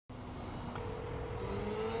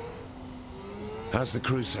How's the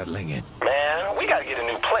crew settling in? Man, we gotta get a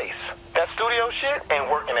new place. That studio shit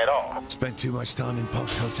ain't working at all. Spent too much time in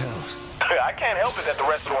posh hotels. I can't help it that the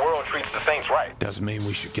rest of the world treats the Saints right. Doesn't mean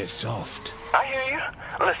we should get soft. I hear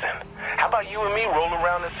you. Listen, how about you and me roll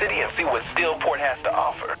around the city and see what Steelport has to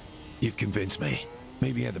offer? You've convinced me.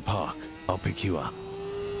 Maybe at the park. I'll pick you up.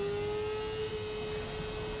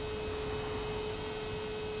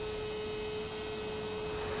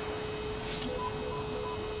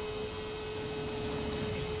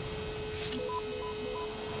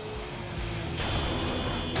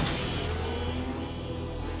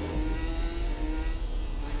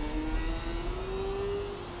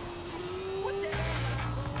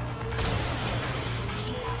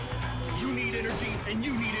 And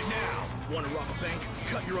you need it now. Want to rob a bank?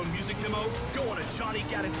 Cut your own music demo? Go on a Johnny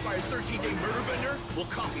Gat-inspired 13-day murder bender? Well,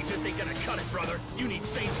 coffee just ain't gonna cut it, brother. You need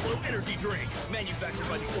Saints Flow Energy Drink. Manufactured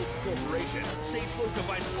by the Ultra Corporation, Saints Flow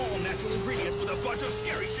combines all natural ingredients with a bunch of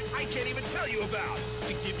scary shit I can't even tell you about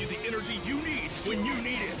to give you the energy you need when you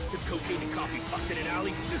need it. If cocaine and coffee fucked in an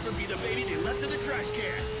alley, this would be the baby they left in the trash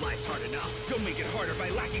can. Life's hard enough. Don't make it harder by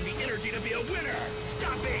lacking the energy to be a winner.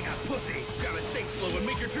 Stop being a pussy. Grab a Saints Flow and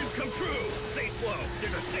make your dreams come true. Saints Flow.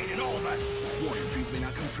 There's a saint in all of us. Warning, dreams may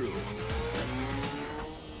not come true.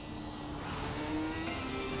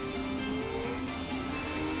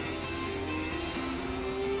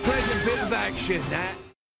 Pleasant bit of action, Nat.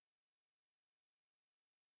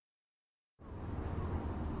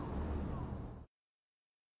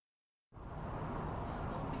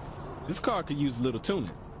 This car could use a little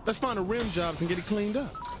tuning. Let's find the rim jobs and get it cleaned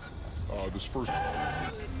up. This first...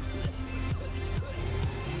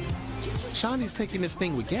 Shawnee's taking this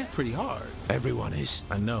thing with Gat pretty hard. Everyone is.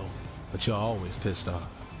 I know, but you're always pissed off.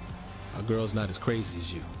 Our girl's not as crazy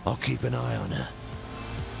as you. I'll keep an eye on her.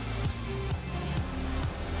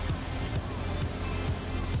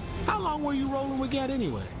 How long were you rolling with Gat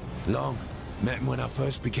anyway? Long. Met him when I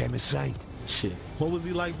first became a saint. Shit, what was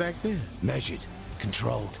he like back then? Measured.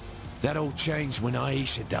 Controlled. That all changed when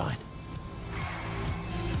Aisha died.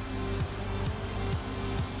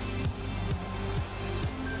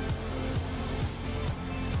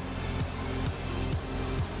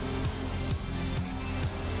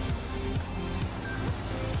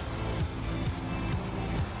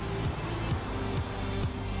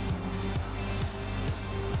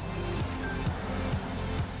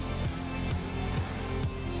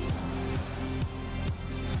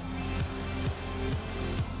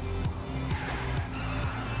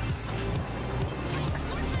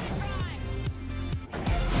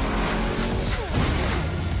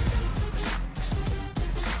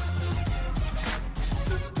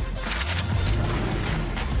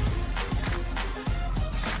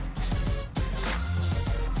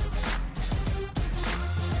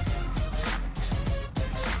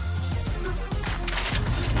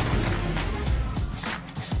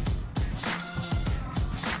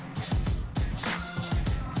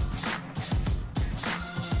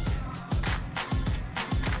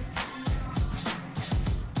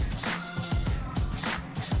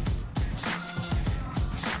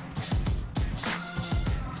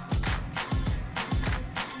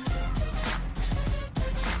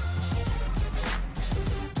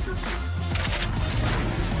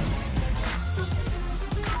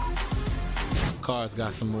 Car's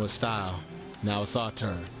got some more style. Now it's our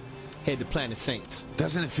turn. Head to Planet Saints.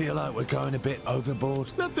 Doesn't it feel like we're going a bit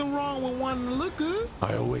overboard? Nothing wrong with wanting to look good.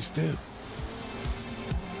 I always do.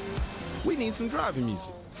 We need some driving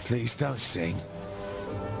music. Please don't sing.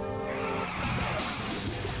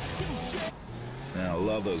 Man, I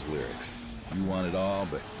love those lyrics. You want it all,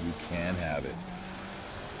 but you can't have it.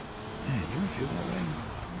 Man, you ever feel that way?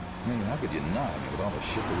 Man, how could you not? I mean, with all the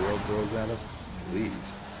shit the world throws at us?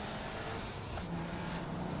 Please.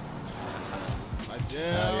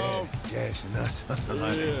 Yeah. Yes, and that's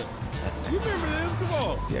Yeah. You remember this? Come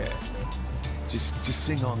on. Yeah. Just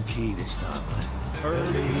sing on key this time, man.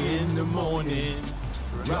 Early in the morning,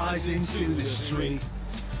 rising to the street.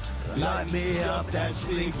 Light me up that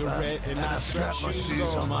cigarette and I strap my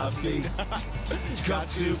shoes on my feet. Got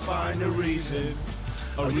to find a reason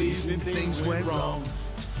things went wrong.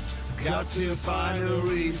 Got to find a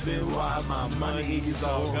reason why my money's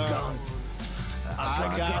all gone.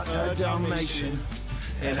 I got a Dalmatian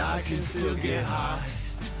and I can still get high.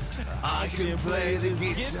 I can play the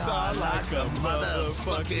guitar like a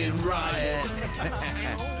motherfucking riot.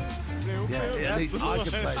 Yeah, at least I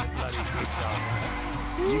can play the bloody guitar,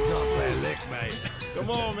 man. You can't play a lick, mate. Come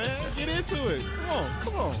on, man. Get into it.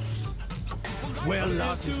 Come on. Well,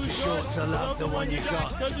 life is too short to love the one you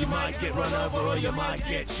got. You might get run over or you might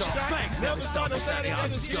get shot. Bang! Never started standing, I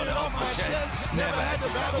just got it off my chest. Never had to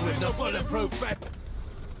battle with no bulletproof vest.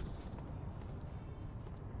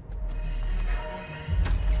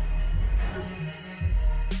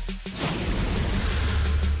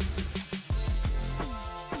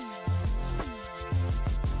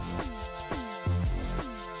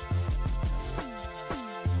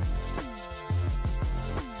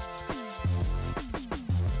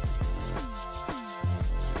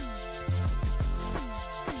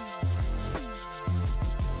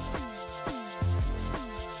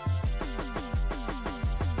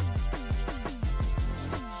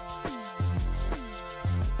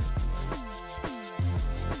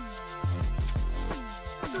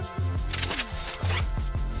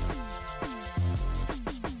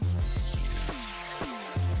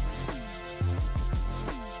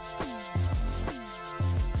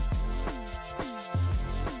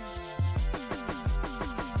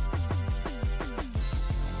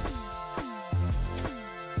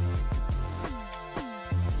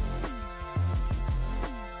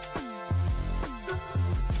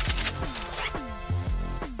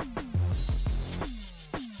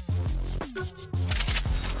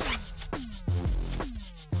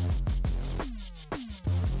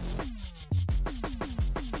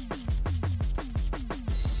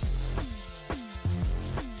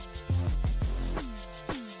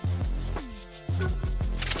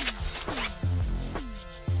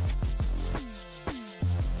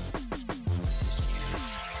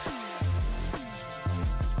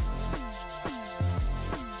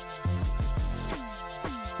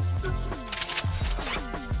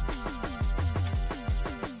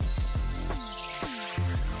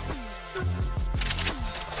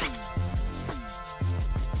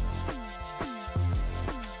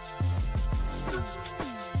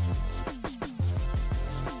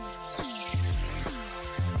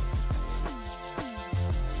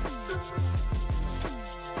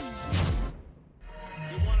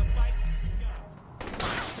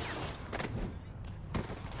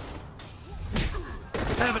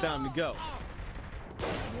 Time to go.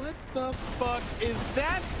 What the fuck is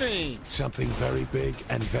that thing? Something very big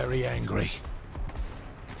and very angry.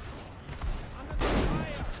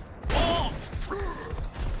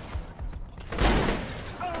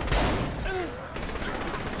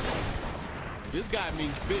 This guy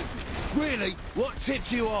means business. Really? What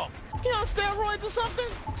tips you off? He on steroids or something?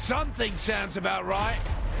 Something sounds about right.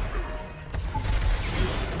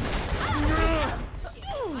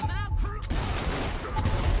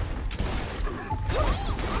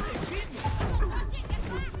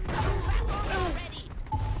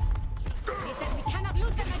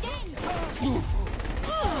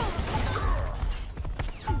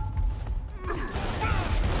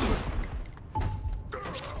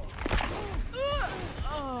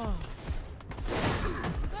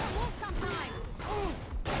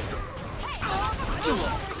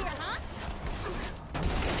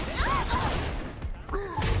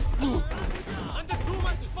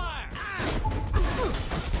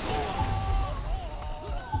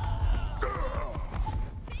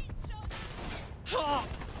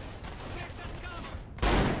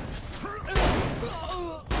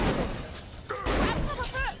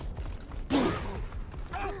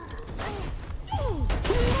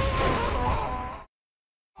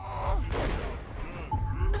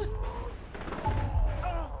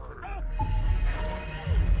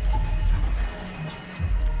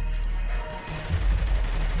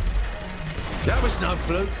 That was no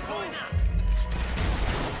fluke.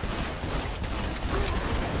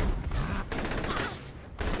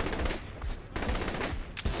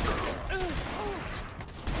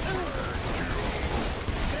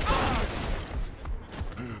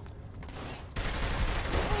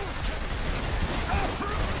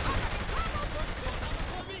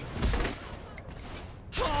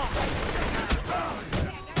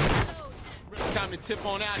 Time to tip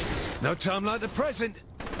on out of here. No time like the present.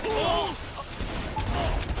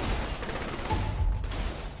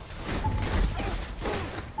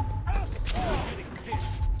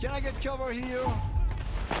 Can I get cover here?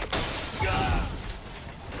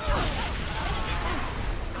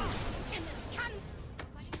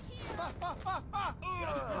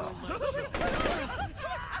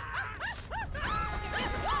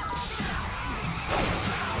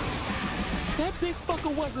 That big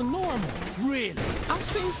fucker wasn't normal. Really? I've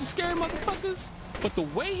seen some scary motherfuckers, but the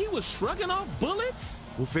way he was shrugging off bullets?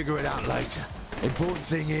 We'll figure it out later. Important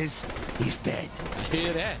thing is, he's dead. I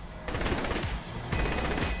hear that.